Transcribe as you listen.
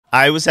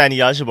Alright, what's happening,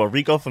 y'all? It's your boy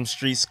Rico from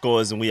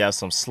StreetScores, and we have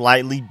some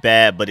slightly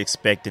bad but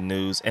expected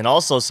news, and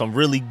also some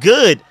really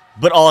good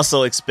but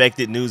also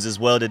expected news as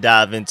well to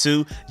dive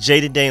into.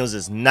 Jayden Daniels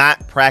is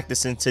not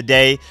practicing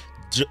today.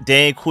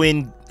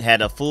 Quinn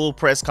had a full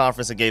press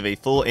conference and gave a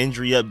full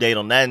injury update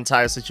on that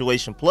entire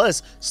situation,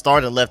 plus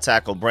starting left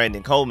tackle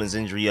Brandon Coleman's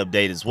injury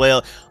update as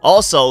well.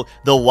 Also,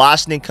 the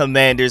Washington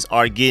Commanders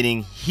are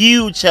getting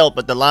huge help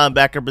at the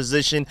linebacker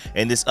position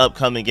in this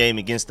upcoming game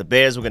against the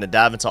Bears. We're going to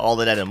dive into all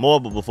of that and more,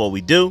 but before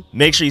we do,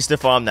 make sure you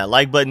stiff arm that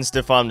like button,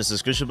 stiff arm the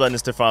subscription button, and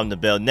stiff arm the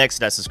bell next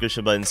to that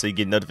subscription button so you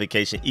get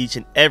notification each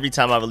and every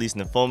time I release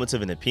an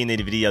informative and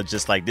opinionated video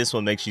just like this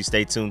one. Make sure you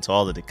stay tuned to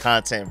all of the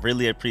content.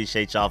 Really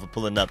appreciate y'all for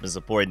pulling up and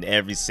supporting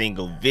every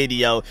single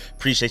video.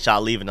 Appreciate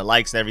y'all leaving the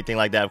likes and everything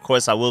like that. Of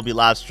course, I will be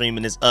live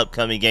streaming this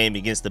upcoming game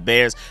against the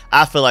Bears.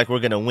 I feel like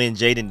we're going to win,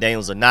 Jayden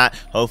Daniels or not.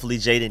 Hopefully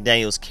Jayden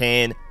Daniels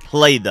can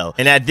play though.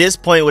 And at this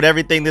point, with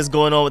everything that's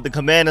going on with the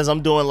Commanders,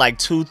 I'm doing like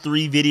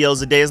 2-3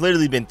 videos a day. It's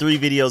literally been 3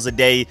 videos a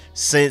day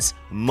since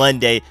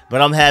Monday, but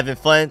I'm having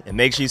fun. And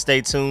make sure you stay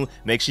tuned.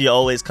 Make sure you're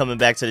always coming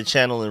back to the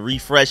channel and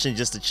refreshing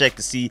just to check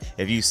to see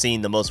if you've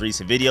seen the most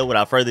recent video.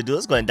 Without further ado,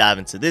 let's go ahead and dive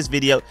into this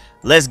video.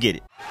 Let's get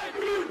it.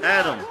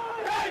 Adam.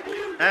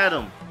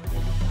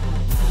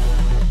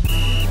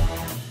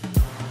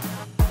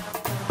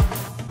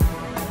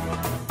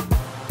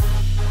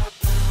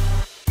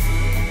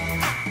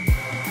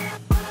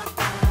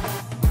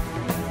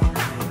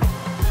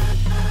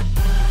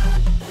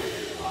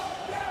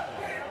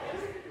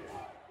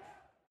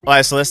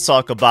 Alright, so let's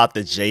talk about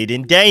the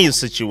Jayden Daniels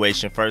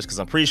situation first, because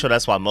I'm pretty sure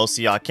that's why most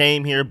of y'all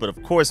came here. But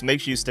of course, make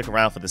sure you stick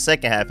around for the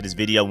second half of this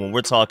video when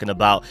we're talking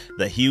about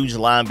the huge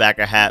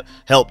linebacker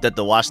help that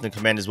the Washington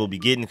Commanders will be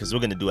getting, because we're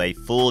going to do a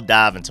full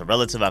dive into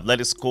relative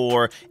athletic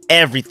score,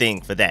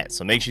 everything for that.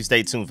 So make sure you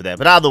stay tuned for that.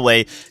 But either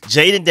way,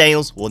 Jayden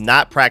Daniels will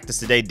not practice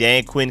today.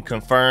 Dan Quinn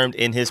confirmed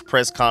in his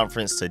press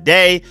conference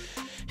today.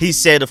 He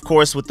said, of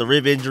course, with the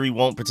rib injury,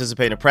 won't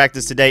participate in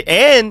practice today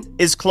and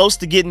is close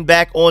to getting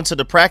back onto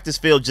the practice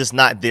field, just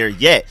not there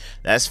yet.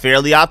 That's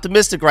fairly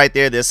optimistic right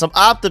there. There's some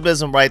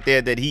optimism right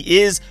there that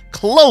he is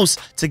close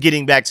to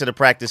getting back to the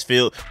practice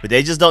field, but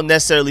they just don't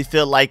necessarily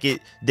feel like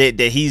it, that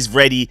he's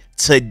ready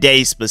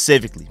today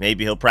specifically.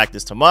 Maybe he'll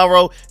practice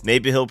tomorrow.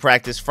 Maybe he'll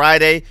practice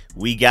Friday.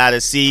 We gotta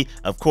see.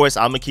 Of course,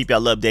 I'm gonna keep y'all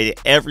updated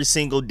every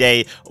single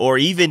day, or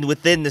even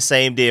within the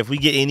same day. If we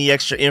get any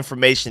extra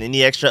information,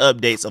 any extra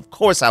updates, of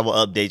course I will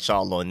update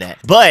y'all on that.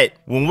 But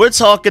when we're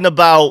talking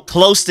about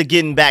close to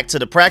getting back to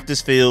the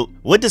practice field,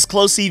 what does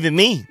close even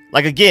mean?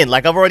 Like, again,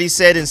 like I've already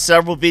said in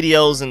several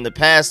videos in the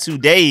past 2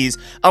 days,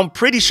 I'm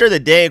pretty sure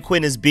that Dan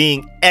Quinn is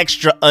being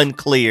extra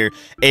unclear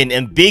and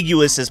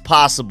ambiguous as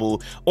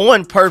possible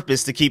on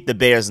purpose to keep the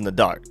Bears in the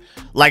dark.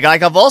 Like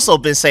I've also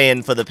been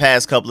saying for the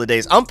past couple of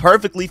days, I'm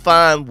perfectly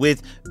fine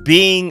with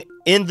being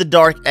in the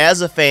dark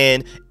as a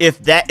fan if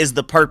that is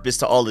the purpose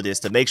to all of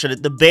this, to make sure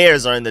that the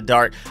Bears are in the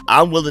dark.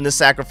 I'm willing to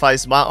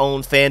sacrifice my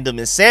own fandom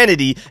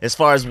insanity as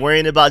far as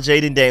worrying about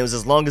Jayden Daniels,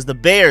 as long as the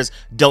Bears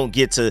don't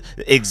get to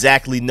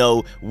exactly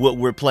know what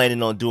we're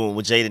planning on doing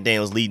with Jayden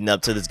Daniels leading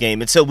up to this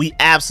game, until we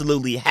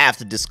absolutely have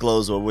to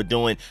disclose what we're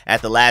doing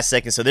at the last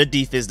second, so their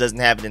defense doesn't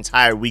have an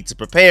entire week to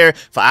prepare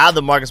for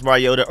either Marcus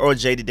Mariota or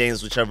Jayden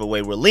Daniels, whichever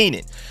way we're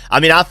leaning.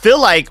 I mean, I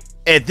feel like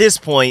at this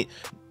point,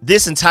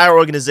 this entire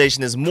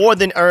organization has more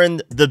than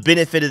earned the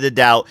benefit of the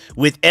doubt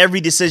with every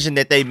decision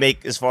that they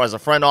make as far as a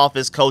front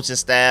office, coaching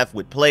staff,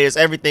 with players,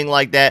 everything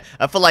like that.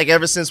 I feel like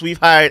ever since we've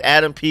hired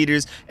Adam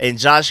Peters and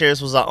Josh Harris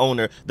was our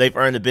owner, they've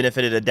earned the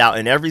benefit of the doubt.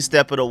 And every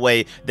step of the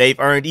way, they've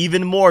earned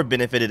even more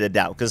benefit of the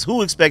doubt. Because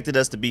who expected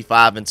us to be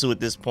 5-2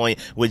 at this point,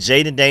 with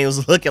Jayden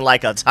Daniels looking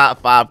like a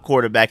top 5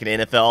 quarterback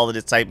in the NFL, all of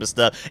this type of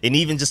stuff, and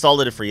even just all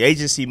of the free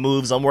agency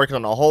moves. I'm working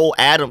on a whole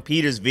Adam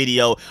Peters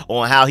video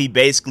on how he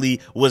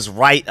basically was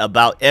right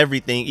about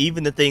everything,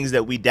 even the things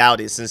that we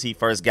doubted since he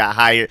first got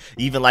hired,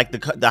 even like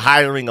the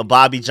hiring of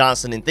Bobby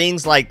Johnson and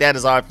things like that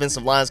as our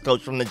offensive lines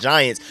coach from the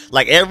Giants.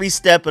 Like every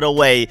step of the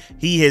way,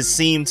 he has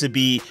seemed to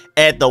be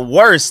at the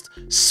worst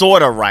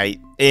sort of right.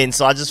 And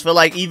so I just feel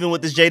like even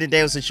with this Jayden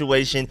Daniels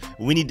situation,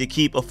 we need to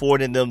keep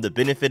affording them the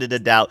benefit of the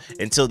doubt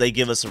until they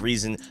give us a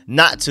reason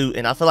not to,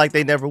 and I feel like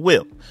they never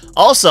will.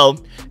 Also,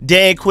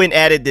 Dan Quinn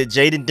added that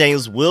Jayden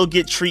Daniels will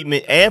get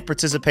treatment and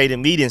participate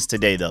in meetings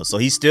today, though. So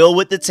he's still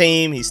with the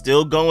team. He's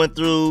still going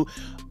through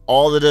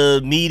all of the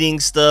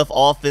meeting stuff,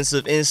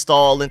 offensive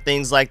install and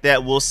things like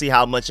that. We'll see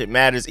how much it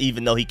matters,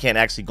 even though he can't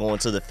actually go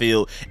into the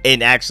field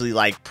and actually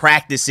like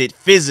practice it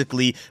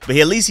physically, but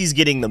at least he's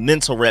getting the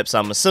mental reps,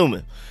 I'm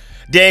assuming.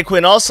 Dan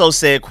Quinn also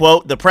said,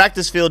 quote, "The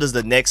practice field is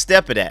the next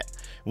step of that.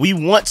 We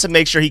want to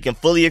make sure he can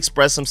fully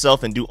express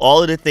himself and do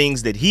all of the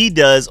things that he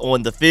does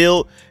on the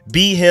field,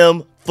 be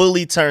him,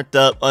 fully turned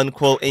up,"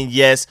 unquote. And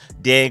yes,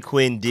 Dan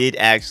Quinn did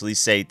actually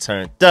say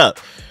turned up.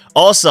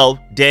 Also,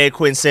 Dan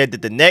Quinn said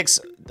that the next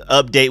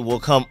update will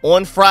come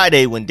on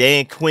Friday when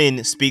Dan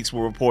Quinn speaks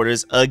with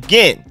reporters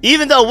again.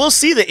 Even though we'll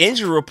see the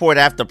injury report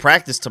after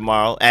practice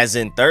tomorrow, as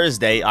in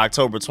Thursday,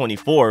 October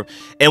 24th,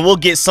 and we'll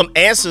get some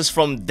answers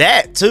from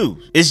that too.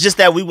 It's just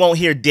that we won't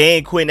hear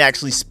Dan Quinn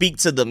actually speak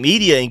to the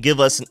media and give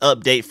us an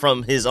update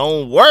from his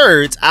own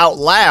words out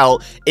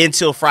loud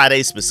until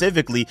Friday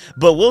specifically,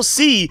 but we'll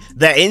see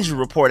that injury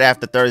report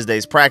after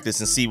Thursday's practice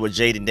and see what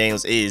Jayden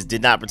Daniels is.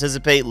 Did not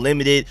participate,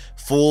 limited,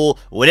 full,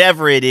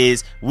 whatever it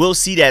is. We'll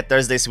see that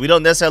Thursday, so we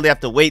don't necessarily have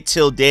to wait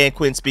till Dan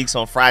Quinn speaks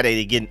on Friday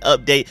to get an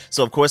update.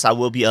 So of course I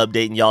will be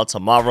updating y'all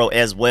tomorrow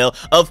as well.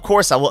 Of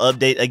course I will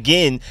update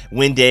again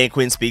when Dan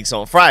Quinn speaks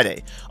on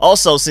Friday.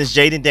 Also, since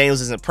Jayden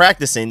Daniels isn't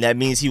practicing, that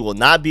means he will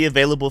not be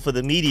available for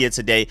the media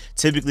today.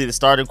 Typically the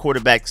starting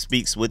quarterback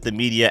speaks with the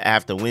media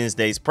after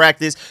Wednesday's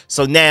practice,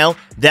 so now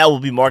that will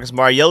be Marcus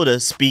Mariota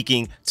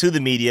speaking to the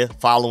media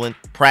following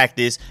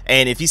practice,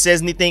 and if he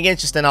says anything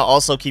interesting, I'll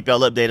also keep y'all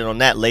updated on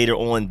that later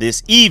on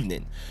this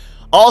evening.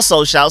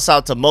 Also, shouts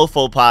out to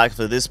Mofo Pod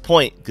for this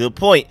point. Good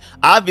point.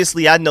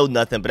 Obviously, I know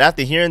nothing, but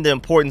after hearing the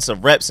importance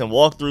of reps and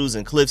walkthroughs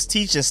and Cliff's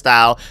teaching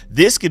style,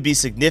 this could be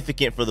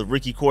significant for the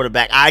rookie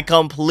quarterback. I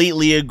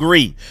completely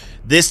agree.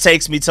 This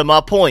takes me to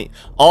my point.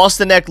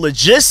 Austin Ekeler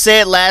just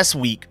said last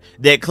week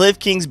that Cliff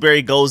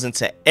Kingsbury goes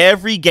into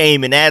every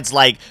game and adds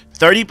like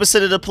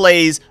 30% of the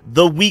plays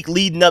the week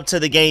leading up to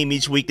the game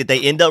each week that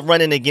they end up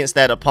running against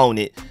that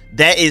opponent.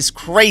 That is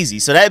crazy.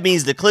 So that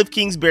means that Cliff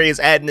Kingsbury is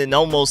adding an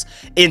almost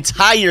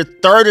entire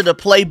third of the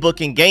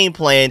playbook and game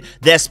plan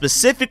that's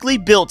specifically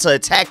built to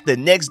attack the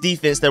next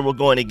defense that we're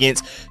going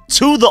against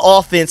to the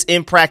offense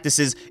in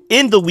practices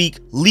in the week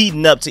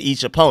leading up to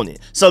each opponent.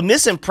 So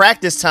missing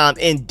practice time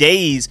and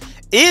days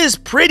is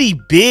pretty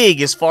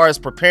big as far as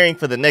preparing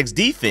for the next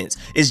defense.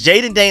 Is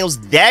Jayden Daniels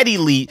that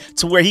elite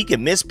to where he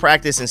can miss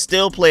practice and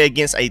still play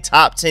against a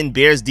top 10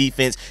 Bears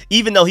defense,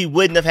 even though he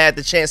wouldn't have had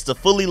the chance to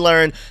fully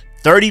learn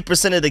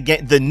 30%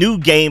 of the new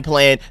game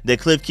plan that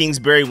Cliff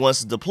Kingsbury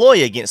wants to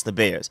deploy against the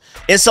Bears?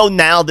 And so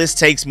now this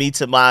takes me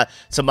to my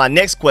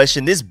next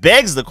question. This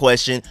begs the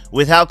question,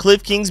 with how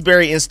Cliff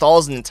Kingsbury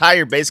installs an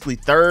entire basically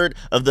third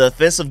of the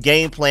offensive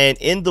game plan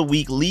in the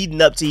week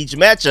leading up to each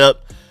matchup,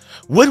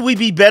 would we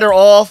be better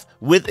off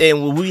with,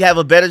 and would we have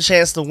a better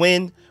chance to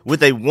win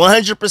with a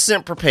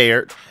 100%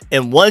 prepared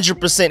and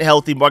 100%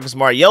 healthy Marcus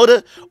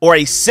Mariota, or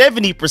a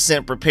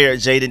 70% prepared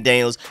Jayden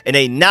Daniels and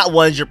a not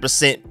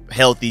 100%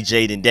 healthy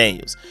Jayden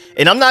Daniels?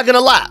 And I'm not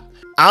gonna lie,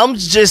 I'm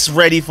just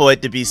ready for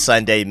it to be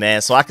Sunday,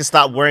 man, so I can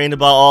stop worrying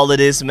about all of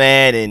this,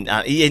 man.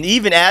 And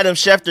even Adam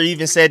Schefter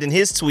even said in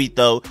his tweet,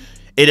 though,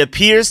 it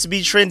appears to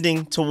be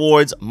trending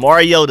towards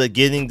Mariota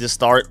getting the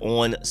start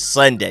on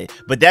Sunday.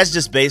 But that's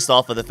just based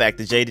off of the fact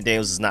that Jayden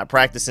Daniels is not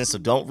practicing, so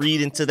don't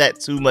read into that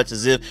too much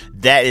as if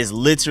that is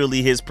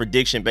literally his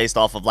prediction based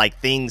off of like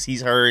things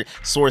he's heard,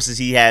 sources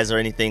he has, or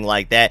anything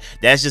like that.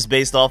 That's just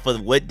based off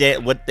of what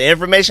the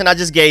information I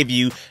just gave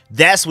you.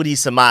 That's what he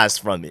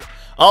surmised from it.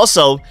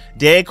 Also,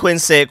 Dan Quinn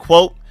said,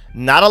 quote,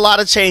 "Not a lot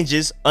of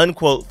changes,"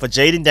 unquote, for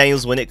Jayden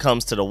Daniels when it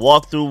comes to the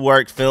walkthrough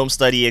work, film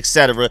study,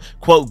 etc.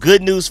 Quote,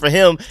 "Good news for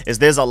him is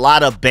there's a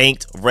lot of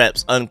banked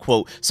reps,"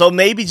 unquote. So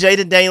maybe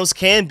Jayden Daniels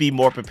can be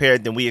more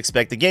prepared than we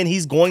expect. Again,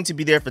 he's going to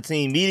be there for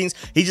team meetings.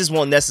 He just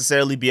won't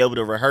necessarily be able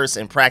to rehearse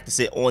and practice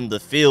it on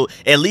the field,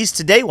 at least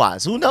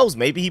today-wise. Who knows?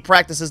 Maybe he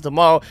practices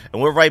tomorrow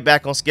and we're right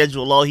back on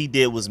schedule. All he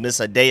did was miss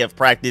a day of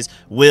practice.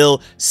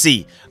 We'll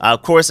see.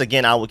 Of course,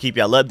 again, I will keep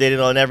y'all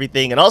updated on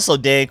everything. And also,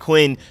 Dan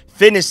Quinn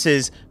finished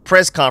his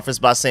press conference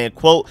by saying,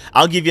 quote,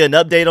 "I'll give you an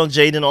update on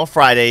Jayden on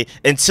Friday.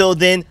 Until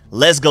then,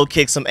 let's go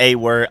kick some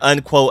A-word,"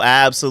 unquote.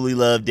 I absolutely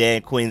love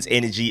Dan Quinn's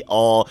energy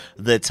all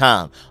the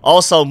time.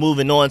 Also,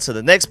 moving on to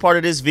the next part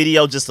of this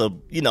video, just a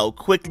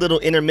quick little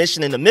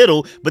intermission in the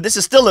middle, but this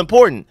is still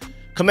important.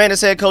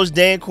 Commanders head coach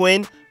Dan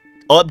Quinn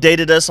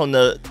updated us on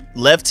the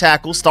left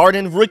tackle,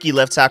 starting rookie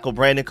left tackle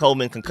Brandon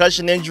Coleman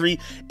concussion injury,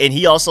 and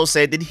he also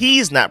said that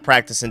he's not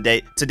practicing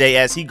today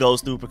as he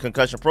goes through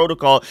concussion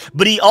protocol,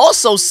 but he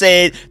also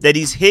said that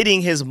he's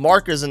hitting his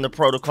markers in the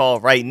protocol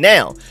right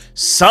now.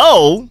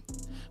 So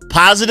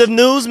positive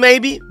news,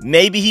 maybe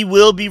he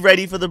will be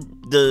ready for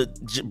the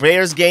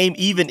Bears game,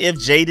 even if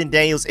Jayden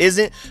Daniels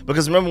isn't,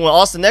 because remember when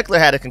Austin Ekeler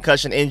had a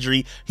concussion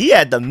injury, he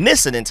had to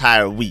miss an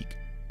entire week.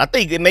 I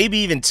think it maybe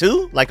even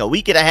two, like a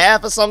week and a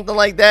half or something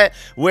like that.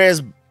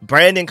 Whereas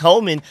Brandon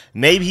Coleman,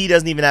 maybe he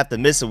doesn't even have to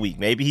miss a week.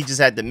 Maybe he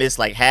just had to miss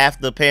like half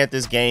the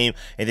Panthers game,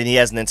 and then he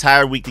has an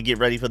entire week to get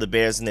ready for the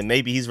Bears, and then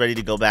maybe he's ready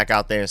to go back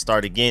out there and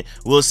start again.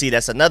 We'll see.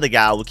 That's another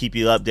guy I will keep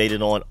you updated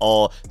on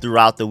all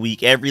throughout the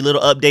week. Every little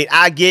update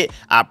I get,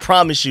 I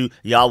promise you,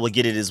 y'all will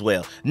get it as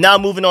well. Now,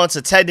 moving on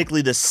to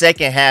technically the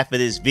second half of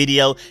this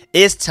video,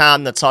 it's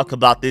time to talk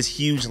about this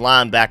huge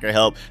linebacker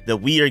help that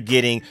we are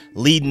getting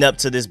leading up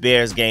to this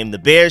Bears game. The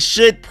Bears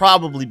should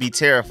probably be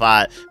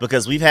terrified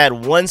because we've had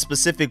one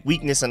specific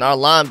weakness in our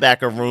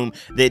linebacker room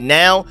that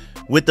now,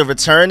 with the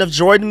return of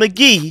Jordan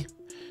McGee,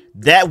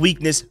 that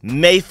weakness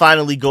may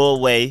finally go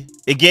away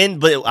again.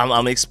 But I'm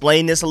gonna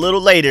explain this a little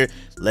later.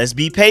 let's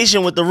be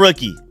patient with the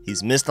rookie.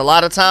 He's missed a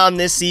lot of time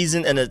this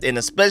season, and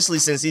especially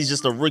since he's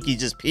just a rookie,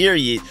 just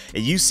period.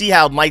 And you see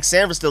how Mike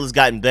Sanford still has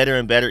gotten better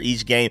and better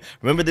each game.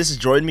 Remember, this is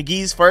Jordan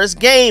McGee's first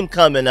game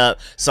coming up,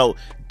 so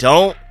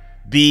don't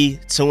be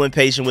too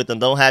impatient with them.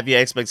 Don't have your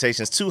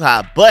expectations too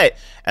high. But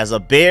as a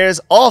Bears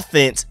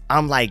offense,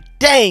 I'm like,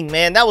 dang,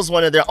 man, that was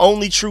one of their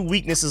only true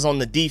weaknesses on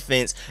the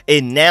defense,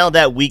 and now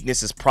that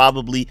weakness is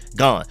probably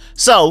gone.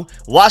 So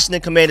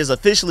Washington Commanders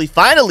officially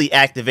finally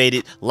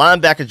activated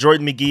linebacker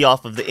Jordan McGee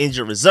off of the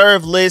injured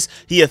reserve list.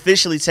 He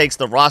officially takes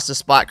the roster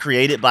spot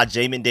created by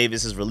Jamin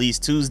Davis's release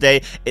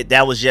Tuesday.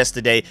 That was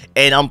yesterday,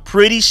 and I'm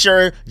pretty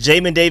sure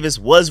Jamin Davis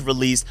was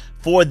released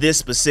for this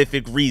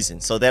specific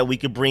reason, so that we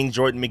could bring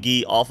Jordan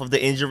McGee off of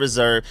the injured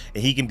reserve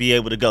and he can be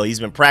able to go.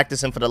 He's been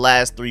practicing for the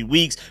last 3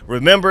 weeks.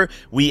 Remember,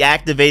 we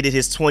activated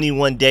his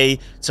 21-day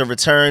to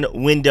return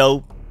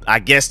window, I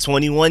guess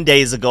 21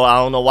 days ago. I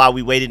don't know why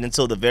we waited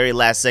until the very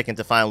last second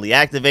to finally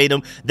activate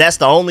him. That's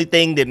the only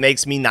thing that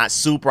makes me not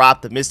super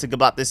optimistic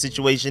about this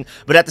situation.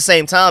 But at the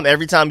same time,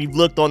 every time you've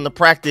looked on the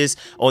practice,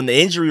 on the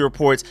injury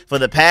reports for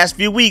the past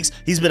few weeks,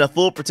 he's been a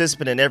full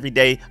participant in every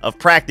day of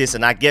practice.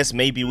 And I guess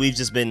maybe we've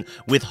just been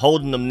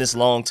withholding him this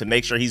long to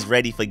make sure he's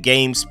ready for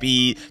game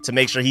speed, to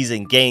make sure he's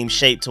in game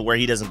shape to where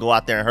he doesn't go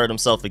out there and hurt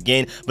himself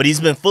again. But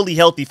he's been fully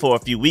healthy for a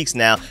few weeks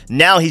now.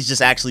 Now he's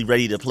just actually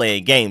ready to play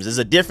in games. There's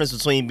a difference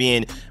between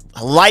being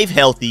life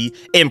healthy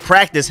and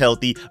practice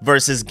healthy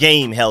versus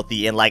game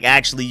healthy, and like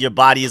actually your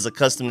body is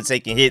accustomed to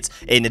taking hits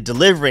and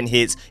delivering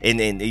hits and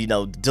you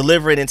know,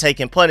 delivering and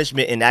taking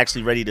punishment, and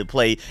actually ready to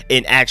play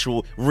in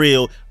actual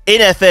real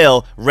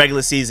NFL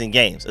regular season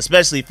games,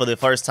 especially for the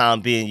first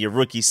time being your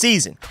rookie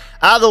season.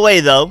 Either way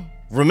though,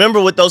 remember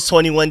with those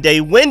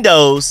 21-day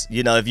windows,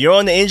 you know, if you're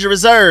on the injured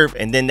reserve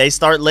and then they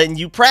start letting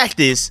you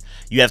practice,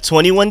 you have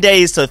 21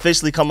 days to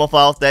officially come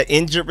off that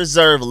injured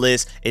reserve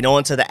list and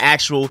onto the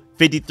actual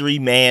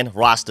 53-man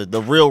roster,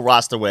 the real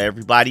roster where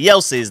everybody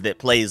else is that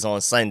plays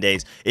on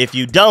Sundays. If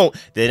you don't,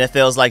 the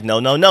NFL's like, no,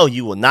 no, no,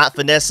 you will not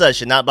finesse us.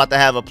 You're not about to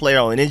have a player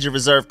on injured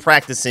reserve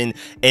practicing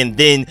and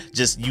then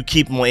just you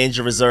keep him on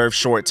injured reserve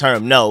short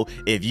term. No,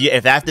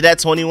 if after that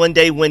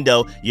 21-day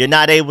window, you're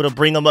not able to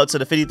bring him up to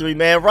the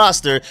 53-man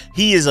roster,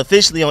 he is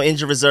officially on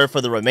injured reserve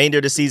for the remainder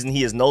of the season.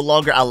 He is no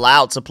longer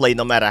allowed to play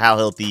no matter how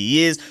healthy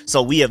he is.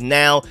 So we have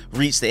now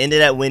reached the end of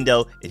that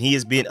window and he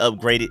is being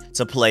upgraded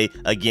to play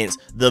against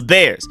the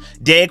Bears.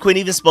 Dan Quinn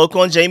even spoke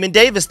on Jamin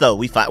Davis though.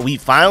 We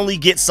finally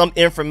get some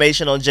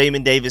information on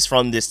Jamin Davis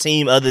from this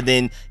team other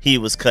than he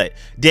was cut.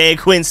 Dan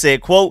Quinn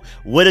said, quote,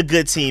 "What a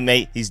good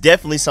teammate. He's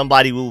definitely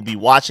somebody we will be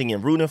watching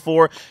and rooting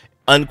for."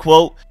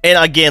 Unquote.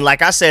 And again,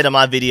 like I said in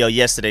my video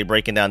yesterday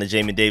breaking down the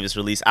Jamin Davis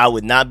release, I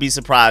would not be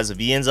surprised if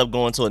he ends up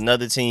going to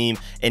another team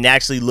and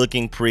actually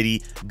looking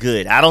pretty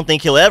good. I don't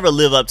think he'll ever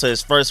live up to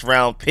his first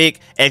round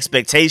pick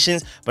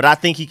expectations, but I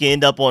think he can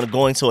end up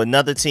going to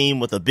another team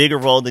with a bigger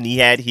role than he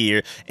had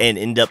here and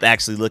end up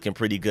actually looking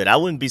pretty good. I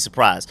wouldn't be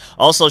surprised.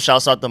 Also,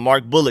 shouts out to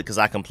Mark Bullock because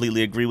I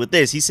completely agree with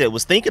this. He said,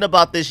 "Was thinking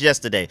about this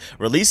yesterday.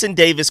 Releasing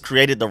Davis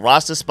created the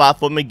roster spot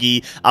for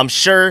McGee. I'm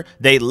sure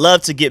they'd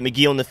love to get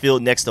McGee on the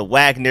field next to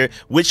Wagner,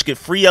 which could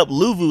free up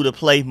Luvu to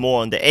play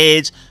more on the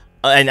edge."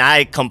 And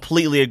I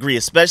completely agree,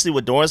 especially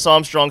with Dorrance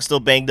Armstrong still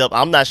banged up.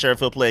 I'm not sure if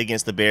he'll play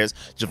against the Bears.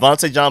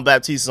 Javonte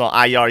Jean-Baptiste is on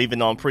IR, even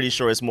though I'm pretty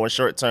sure it's more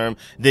short-term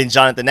than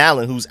Jonathan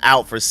Allen, who's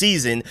out for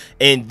season.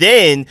 And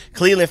then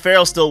Cleveland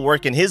Farrell's still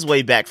working his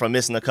way back from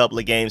missing a couple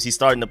of games. He's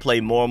starting to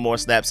play more and more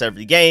snaps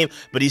every game,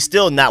 but he's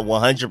still not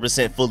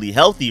 100% fully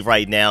healthy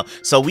right now.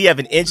 So we have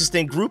an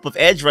interesting group of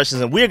edge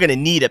rushers, and we're going to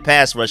need a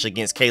pass rush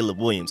against Caleb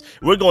Williams.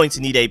 We're going to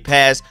need a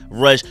pass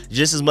rush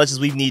just as much as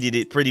we've needed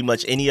it pretty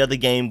much any other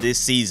game this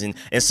season.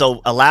 And so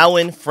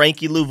allowing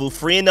Frankie Luvu,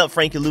 freeing up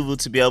Frankie Luvu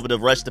to be able to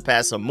rush the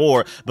passer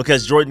more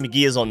because Jordan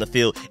McGee is on the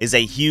field is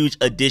a huge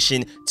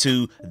addition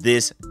to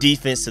this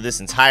defense, to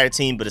this entire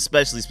team, but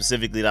especially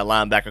specifically that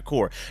linebacker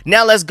core.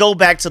 Now let's go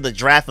back to the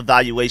draft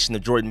evaluation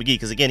of Jordan McGee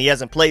because, again, he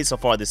hasn't played so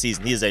far this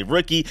season. He is a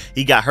rookie.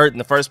 He got hurt in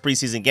the first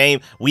preseason game.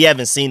 We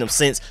haven't seen him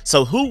since.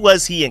 So who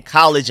was he in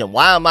college, and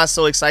why am I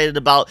so excited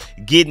about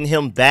getting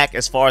him back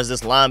as far as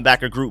this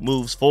linebacker group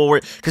moves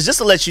forward? Because just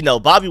to let you know,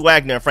 Bobby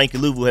Wagner and Frankie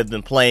Luvu have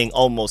been playing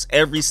almost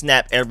every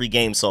snap, every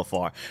game so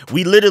far.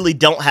 We literally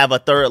don't have a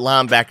third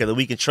linebacker that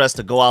we can trust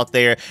to go out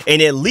there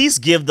and at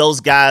least give those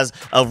guys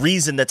a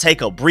reason to take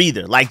a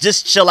breather. Like,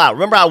 just chill out.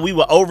 Remember how we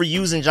were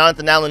overusing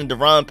Jonathan Allen and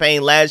Deron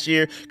Payne last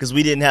year because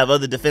we didn't have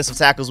other defensive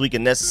tackles we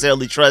can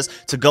necessarily trust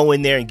to go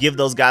in there and give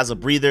those guys a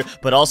breather,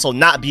 but also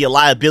not be a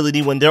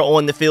liability when they're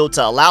on the field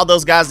to allow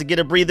those guys to get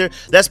a breather?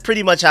 That's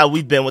pretty much how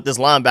we've been with this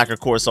linebacker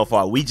core so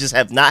far. We just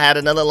have not had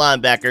another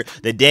linebacker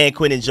that Dan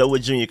Quinn and Joe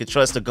Wood Jr. can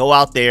trust to go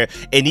out there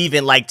and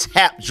even like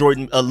tap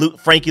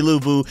Frankie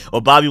Luvu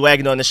or Bobby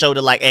Wagner on the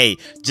shoulder like, hey,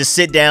 just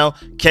sit down,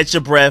 catch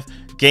your breath,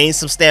 gain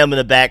some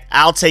stamina back.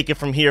 I'll take it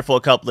from here for a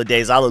couple of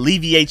days. I'll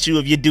alleviate you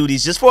of your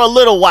duties just for a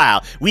little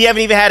while. We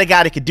haven't even had a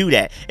guy that could do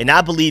that. And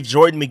I believe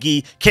Jordan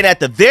McGee can at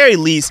the very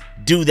least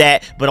do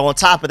that. But on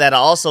top of that, I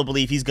also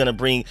believe he's going to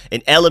bring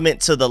an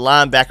element to the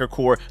linebacker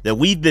core that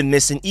we've been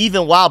missing,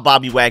 even while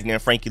Bobby Wagner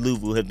and Frankie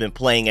Louvu have been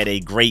playing at a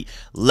great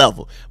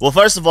level. Well,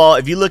 first of all,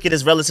 if you look at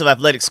his relative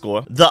athletic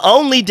score, the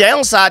only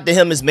downside to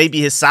him is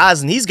maybe his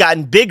size, and he's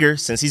gotten bigger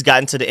since he's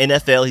gotten to the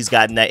NFL. He's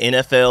gotten that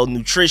NFL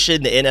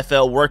nutrition, the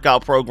NFL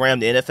workout program,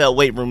 the NFL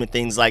weight room, and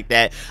things like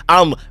that.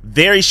 I'm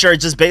very sure,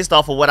 just based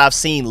off of what I've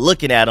seen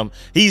looking at him,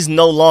 he's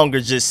no longer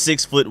just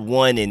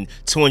 6'1" and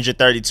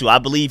 232. I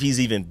believe he's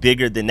even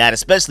bigger than that,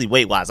 especially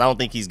weight-wise. I don't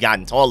think he's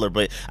gotten taller,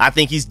 but I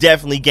think he's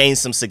definitely gained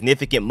some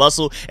significant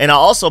muscle. And I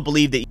also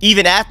believe that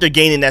even after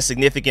gaining that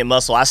significant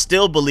muscle, I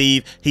still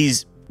believe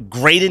he's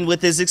grading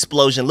with his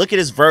explosion. Look at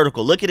his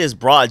vertical. Look at his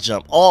broad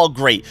jump. All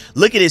great.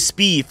 Look at his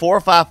speed.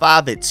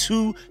 4.55 at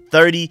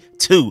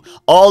 232.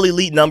 All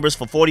elite numbers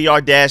for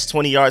 40-yard dash,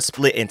 20-yard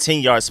split, and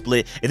 10-yard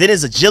split. And then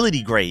his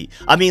agility grade.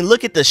 I mean,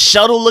 look at the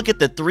shuttle. Look at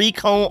the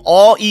 3-cone.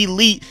 All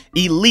elite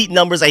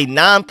numbers. A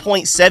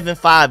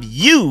 9.75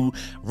 U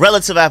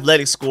relative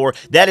athletic score.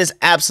 That is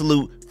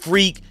absolute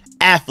freak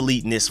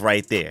athleteness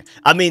right there.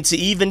 I mean, to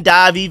even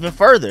dive even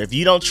further, if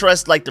you don't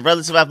trust like the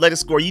relative athletic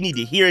score, you need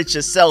to hear it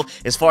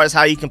yourself as far as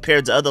how he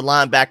compared to other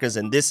linebackers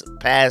in this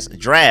past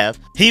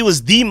draft. He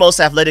was the most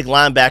athletic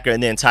linebacker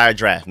in the entire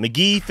draft.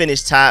 McGee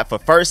finished tied for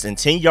first in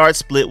 10-yard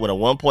split with a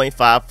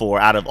 1.54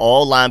 out of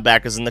all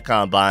linebackers in the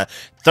combine,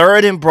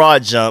 third in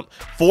broad jump,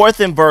 fourth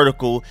in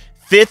vertical,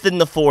 fifth in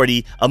the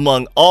 40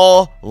 among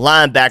all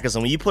linebackers.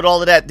 And when you put all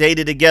of that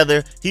data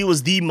together, he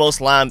was the most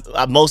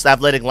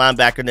athletic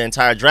linebacker in the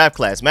entire draft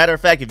class. Matter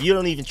of fact, if you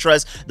don't even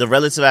trust the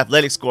relative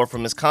athletic score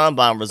from his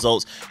combine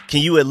results,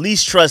 can you at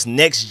least trust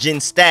next gen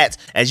stats?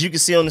 As you can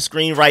see on the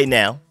screen right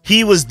now,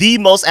 he was the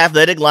most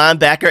athletic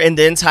linebacker in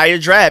the entire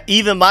draft.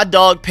 Even my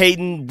dog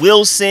Peyton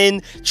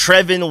Wilson,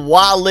 Trevin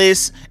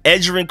Wallace,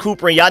 Edgerrin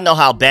Cooper, and y'all know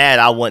how bad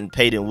I wanted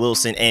Peyton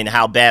Wilson and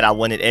how bad I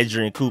wanted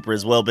Edgerrin Cooper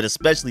as well, but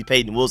especially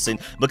Peyton Wilson,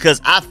 because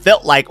I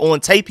felt like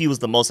on tape he was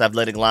the most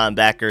athletic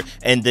linebacker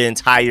in the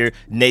entire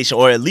nation,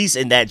 or at least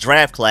in that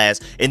draft class.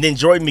 And then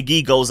Jordan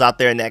McGee goes out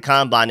there in that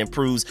combine and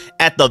proves,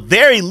 at the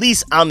very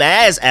least, I'm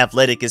as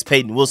athletic as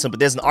Peyton Wilson, but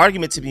there's an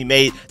argument to be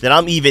made that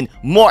I'm even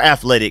more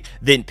athletic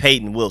than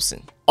Peyton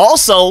Wilson.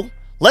 Also,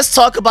 let's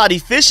talk about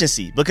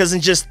efficiency, because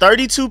in just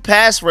 32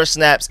 pass rush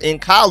snaps in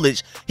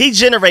college, he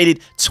generated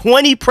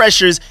 20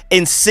 pressures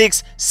and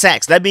 6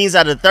 sacks. That means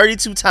out of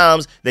 32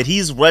 times that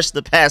he's rushed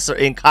the passer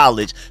in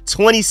college,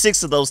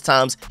 26 of those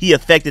times he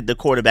affected the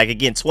quarterback.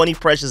 Again, 20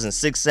 pressures and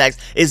 6 sacks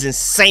is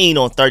insane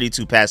on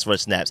 32 pass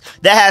rush snaps.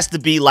 That has to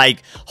be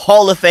like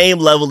Hall of Fame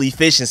level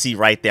efficiency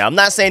right there. I'm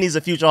not saying he's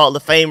a future Hall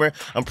of Famer.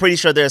 I'm pretty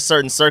sure there are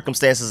certain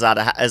circumstances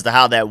as to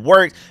how that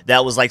worked.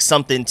 That was like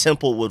something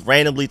Temple would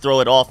randomly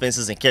throw at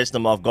offenses and catch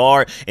them off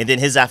guard, and then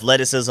his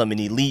athleticism and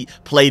elite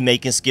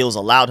playmaking skills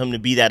allowed him to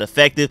be that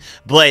effective.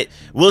 But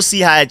we'll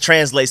see how it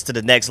translates to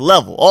the next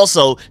level.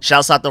 Also,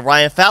 shouts out to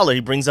Ryan Fowler.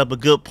 He brings up a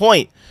good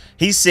point.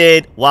 He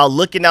said, while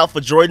looking out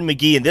for Jordan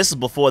McGee, and this is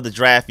before the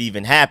draft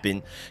even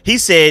happened, he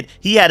said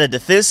he had a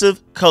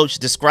defensive coach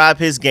describe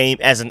his game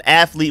as an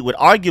athlete with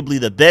arguably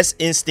the best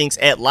instincts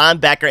at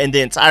linebacker in the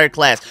entire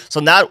class. So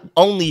not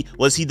only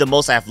was he the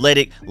most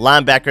athletic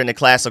linebacker in the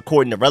class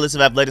according to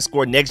relative athletic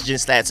score, next gen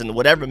stats, and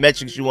whatever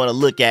metrics you want to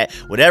look at,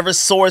 whatever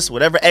source,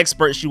 whatever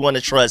experts you want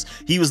to trust,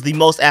 he was the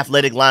most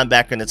athletic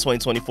linebacker in the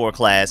 2024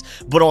 class.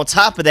 But on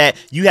top of that,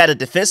 you had a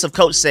defensive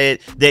coach said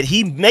that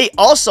he may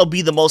also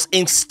be the most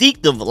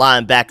instinctive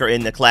linebacker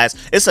in the class.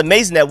 It's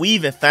amazing that we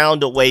even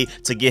found a way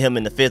to get him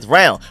in the 5th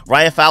round.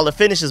 Ryan Fowler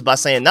finishes by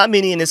saying not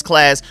many in this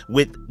class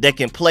that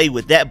can play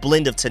with that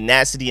blend of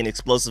tenacity and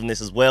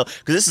explosiveness as well,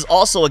 because this is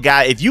also a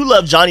guy, if you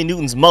love Johnny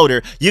Newton's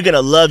motor, you're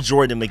gonna love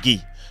Jordan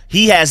McGee.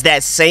 He has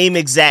that same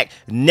exact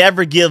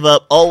never give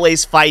up,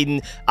 always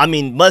fighting, I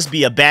mean, must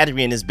be a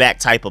battery in his back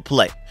type of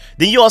play.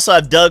 Then you also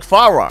have Doug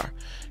Farrar.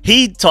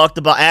 He talked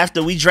about,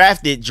 after we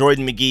drafted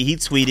Jordan McGee, he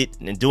tweeted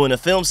and doing a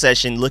film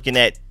session looking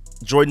at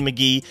Jordan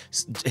McGee,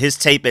 his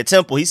tape at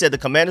Temple. He said the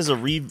Commanders are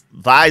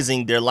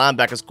revising their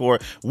linebacker core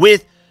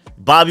with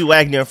Bobby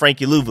Wagner and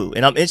Frankie Louvu,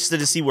 and I'm interested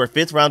to see where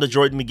 5th rounder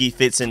Jordan McGee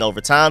fits in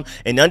over time.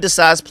 An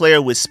undersized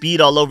player with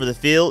speed all over the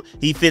field,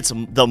 he fits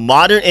the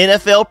modern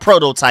NFL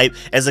prototype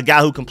as a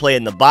guy who can play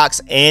in the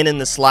box and in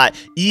the slot,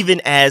 even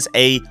as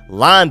a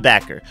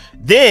linebacker.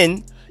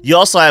 Then you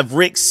also have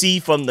Rick C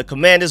from the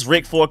Commanders,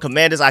 Rick for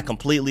Commanders. I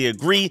completely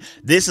agree.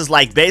 This is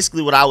like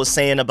basically what I was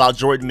saying about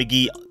Jordan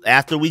McGee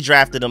after we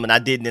drafted him, and I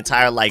did an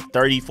entire like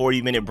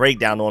 30-40 minute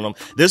breakdown on him.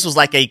 This was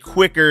like a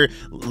quicker,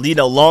 you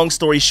know, long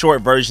story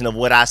short version of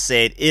what I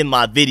said in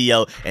my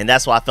video, and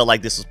that's why I felt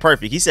like this was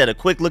perfect. He said a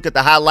quick look at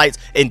the highlights,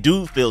 and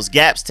dude fills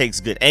gaps, takes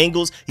good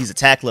angles. He's a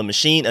tackling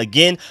machine.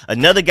 Again,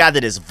 another guy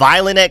that is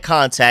violent at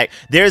contact.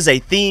 There's a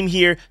theme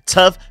here: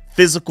 tough,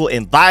 physical,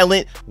 and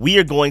violent. We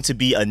are going to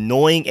be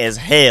annoying as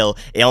hell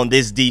on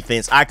this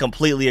defense. I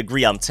completely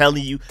agree. I'm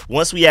telling you,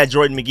 once we add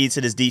Jordan McGee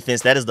to this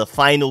defense, that is the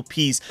final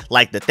piece,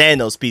 like the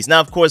Thanos piece. Now,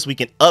 of course, we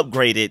can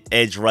upgrade it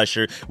edge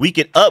rusher. We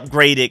can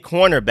upgrade it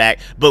cornerback,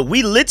 but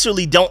we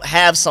literally don't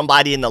have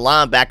somebody in the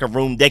linebacker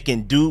room that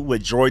can do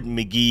what Jordan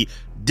McGee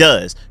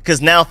does.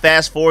 Because now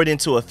fast forward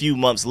into a few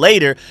months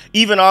later,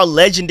 even our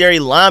legendary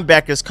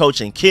linebackers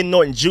coach and Ken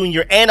Norton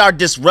Jr. and our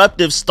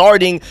disruptive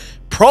starting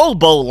Pro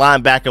Bowl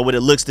linebacker, what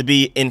it looks to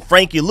be, in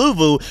Frankie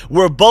Louvu,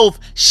 were both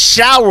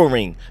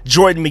showering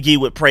Jordan Magee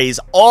with praise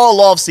all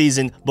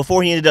offseason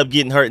before he ended up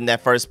getting hurt in that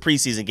first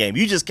preseason game.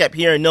 You just kept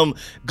hearing them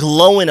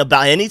glowing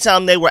about,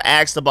 anytime they were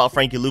asked about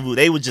Frankie Louvu,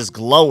 they were just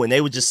glowing. They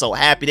were just so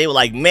happy. They were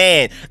like,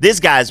 man, this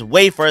guy's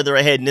way further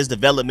ahead in his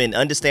development,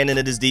 understanding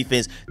of his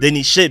defense than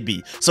he should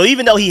be. So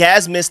even though he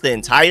has missed the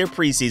entire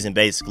preseason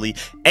basically,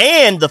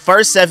 and the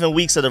first 7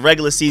 weeks of the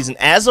regular season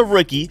as a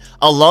rookie,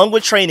 along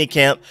with training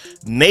camp,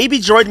 maybe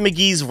Jordan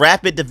Magee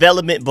rapid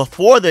development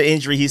before the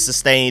injury he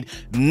sustained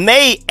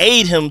may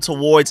aid him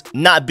towards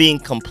not being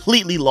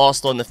completely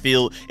lost on the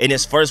field in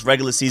his first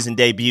regular season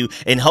debut,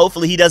 and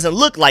hopefully he doesn't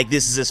look like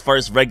this is his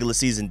first regular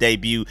season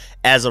debut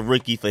as a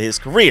rookie for his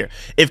career.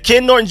 If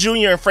Ken Norton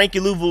Jr. and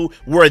Frankie Louvu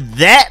were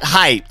that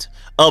hyped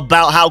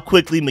about how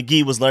quickly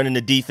Magee was learning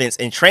the defense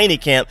in training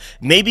camp,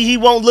 maybe he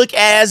won't look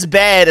as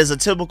bad as a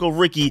typical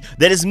rookie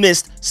that has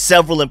missed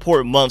several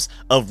important months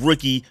of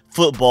rookie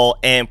football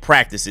and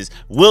practices.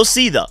 We'll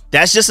see though.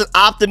 That's just an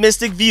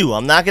optimistic view.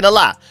 I'm not gonna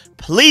lie.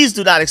 Please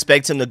do not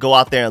expect him to go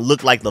out there and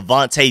look like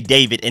Levante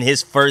David in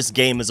his first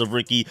game as a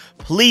rookie.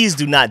 Please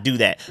do not do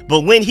that.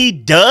 But when he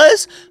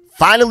does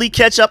finally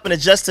catch up and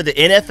adjust to the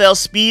NFL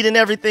speed and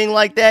everything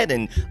like that,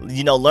 and,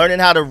 you know, learning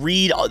how to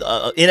read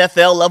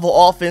NFL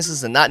level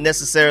offenses and not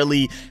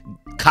necessarily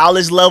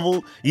college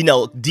level, you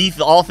know,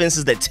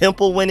 offenses that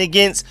Temple went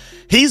against,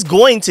 he's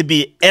going to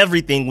be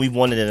everything we've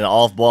wanted in an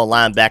off-ball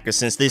linebacker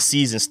since this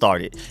season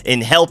started,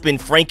 in helping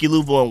Frankie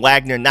Louvu and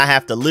Wagner not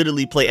have to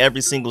literally play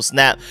every single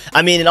snap.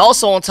 I mean, and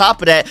also on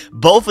top of that,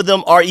 both of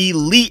them are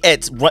elite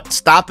at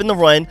stopping the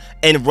run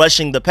and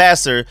rushing the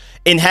passer,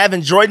 and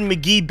having Jordan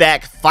Magee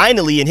back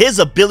finally, and his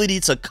ability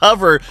to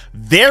cover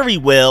very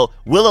well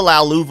will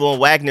allow Louvu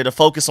and Wagner to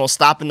focus on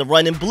stopping the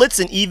run and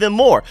blitzing even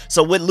more.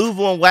 So what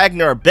Louvu and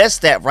Wagner are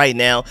best at right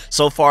now,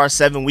 so far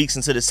 7 weeks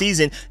into the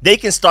season, they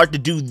can start to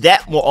do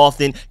that more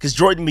often, because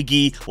Jordan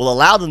Magee will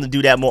allow them to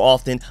do that more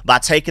often by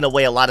taking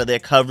away a lot of their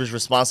coverage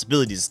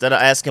responsibilities. Instead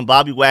of asking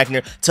Bobby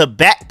Wagner to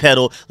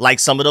backpedal like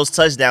some of those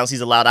touchdowns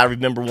he's allowed. I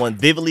remember one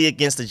vividly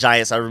against the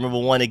Giants. I remember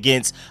one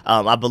against,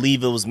 I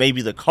believe it was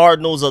maybe the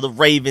Cardinals or the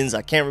Ravens.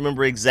 I can't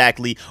remember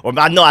exactly. Or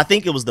no, I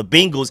think it was the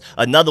Bengals.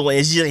 Another one.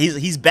 It's just,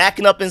 he's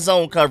backing up in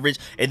zone coverage,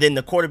 and then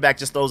the quarterback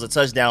just throws a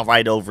touchdown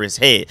right over his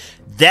head.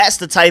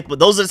 Those are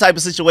the type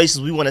of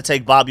situations we want to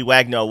take Bobby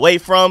Wagner away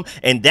from,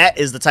 and that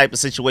is the type of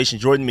situation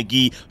Jordan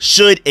Magee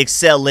should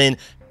excel in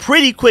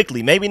pretty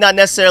quickly. Maybe not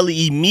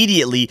necessarily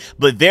immediately,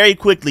 but very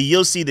quickly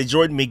you'll see that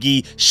Jordan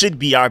Magee should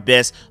be our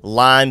best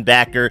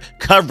linebacker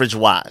coverage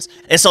wise.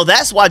 And so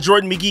that's why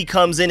Jordan Magee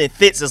comes in and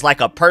fits as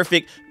like a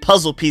perfect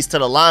puzzle piece to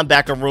the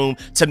linebacker room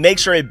to make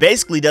sure it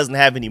basically doesn't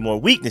have any more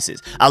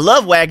weaknesses. I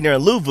love Wagner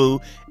and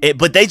Louvu,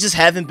 but they just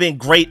haven't been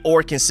great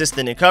or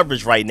consistent in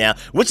coverage right now,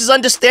 which is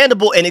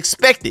understandable and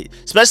expected,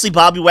 especially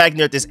Bobby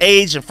Wagner at this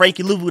age, and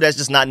Frankie Louvu, that's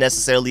just not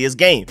necessarily his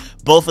game.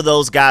 Both of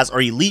those guys are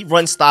elite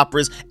run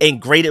stoppers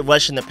and great at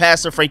rushing the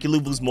passer. Frankie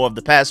Louvu's more of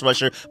the pass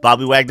rusher.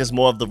 Bobby Wagner's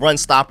more of the run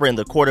stopper and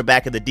the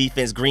quarterback of the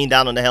defense, green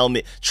down on the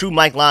helmet, true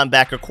Mike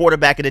linebacker,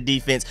 quarterback of the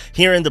defense,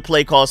 hearing the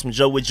play calls from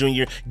Joe Wood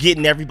Jr.,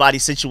 getting everybody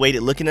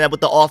situated, looking at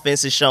what the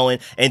offense is showing,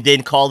 and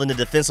then calling the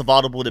defensive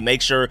audible to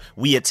make sure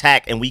we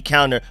attack and we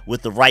counter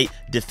with the right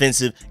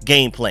defensive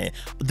game plan.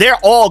 They're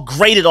all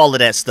great at all of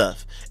that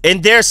stuff,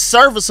 and they're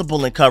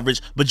serviceable in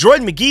coverage, but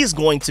Jordan Magee is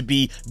going to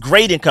be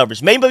great in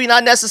coverage. Maybe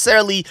not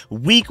necessarily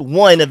week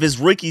 1 of his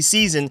rookie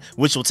season,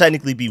 which will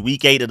technically be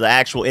week 8 of the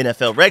actual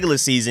NFL regular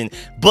season,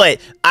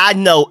 but I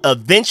know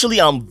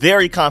eventually, I'm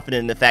very confident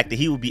in the fact that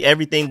he will be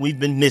everything we've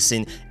been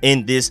missing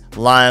in this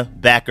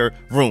linebacker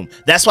room.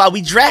 That's why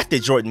we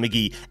drafted Jordan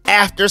Magee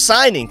after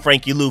signing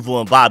Frankie Louvu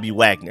and Bobby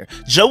Wagner.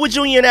 Joe Wood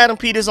Jr. and Adam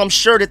Peters, I'm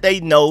sure that they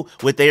know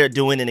what they are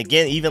doing, and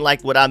again, even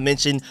like what I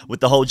mentioned with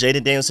the whole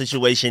Jayden Daniels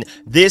situation,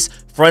 this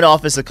front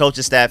office and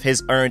coaching staff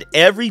has earned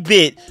every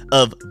bit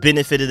of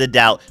benefit of the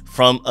doubt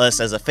from us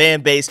as a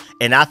fan base,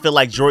 and I feel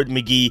like Jordan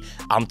Magee,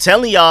 I'm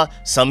telling y'all,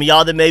 some of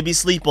y'all that maybe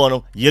sleep on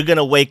him, you're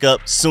gonna wake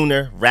up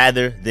sooner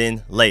rather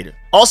than later.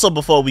 Also,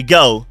 before we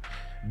go,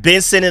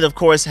 Ben Sinnott, of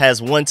course,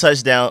 has 1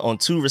 touchdown on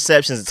 2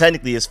 receptions, and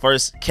technically his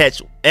first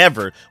catch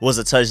ever was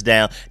a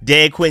touchdown.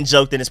 Dan Quinn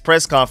joked in his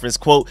press conference,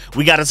 quote,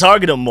 "We got to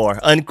target him more,"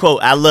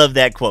 unquote. I love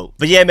that quote.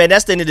 But yeah, man,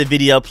 that's the end of the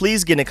video.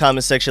 Please get in the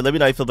comment section. Let me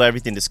know how you feel about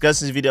everything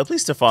discussed in this video.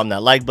 Please still farm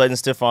that like button,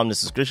 still farm the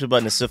subscription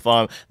button, and still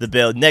farm the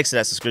bell next to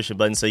that subscription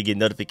button so you get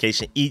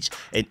notification each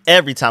and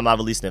every time I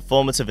release an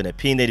informative and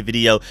opinionated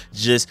video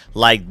just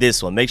like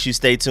this one. Make sure you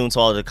stay tuned to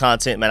all of the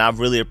content, man. I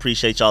really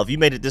appreciate y'all. If you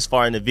made it this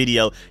far in the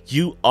video,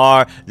 you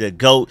are the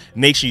GOAT.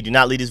 Make sure you do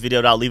not leave this video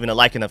without leaving a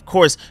like, and of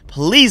course,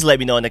 please let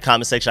me know in the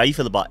comment section how you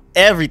feel about about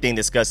everything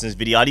discussed in this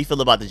video. How do you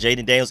feel about the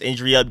Jayden Daniels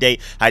injury update?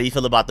 How do you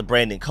feel about the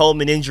Brandon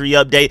Coleman injury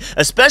update?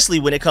 Especially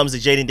when it comes to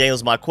Jayden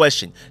Daniels, my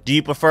question. Do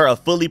you prefer a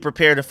fully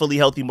prepared and fully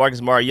healthy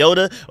Marcus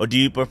Mariota, or do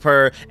you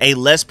prefer a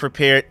less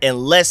prepared and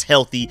less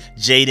healthy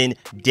Jayden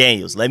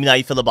Daniels? Let me know how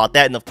you feel about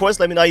that. And of course,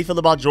 let me know how you feel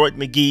about Jordan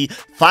McGee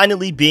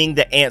finally being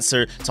the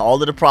answer to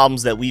all of the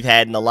problems that we've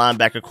had in the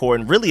linebacker core,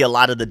 and really a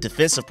lot of the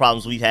defensive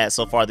problems we've had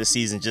so far this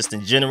season just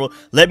in general.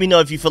 Let me know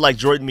if you feel like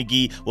Jordan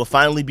McGee will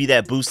finally be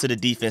that boost to the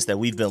defense that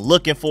we've been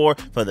looking for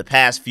the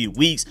past few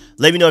weeks.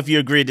 Let me know if you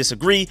agree or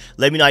disagree.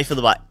 Let me know how you feel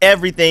about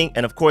everything.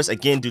 And of course,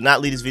 again, do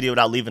not leave this video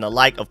without leaving a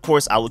like. Of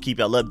course, I will keep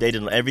y'all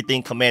updated on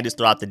everything Commanders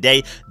throughout the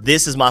day.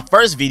 This is my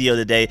first video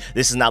today.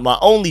 This is not my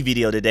only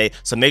video today.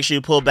 So make sure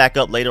you pull back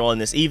up later on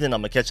this evening.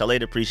 I'm going to catch y'all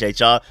later. Appreciate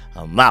y'all.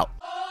 I'm out.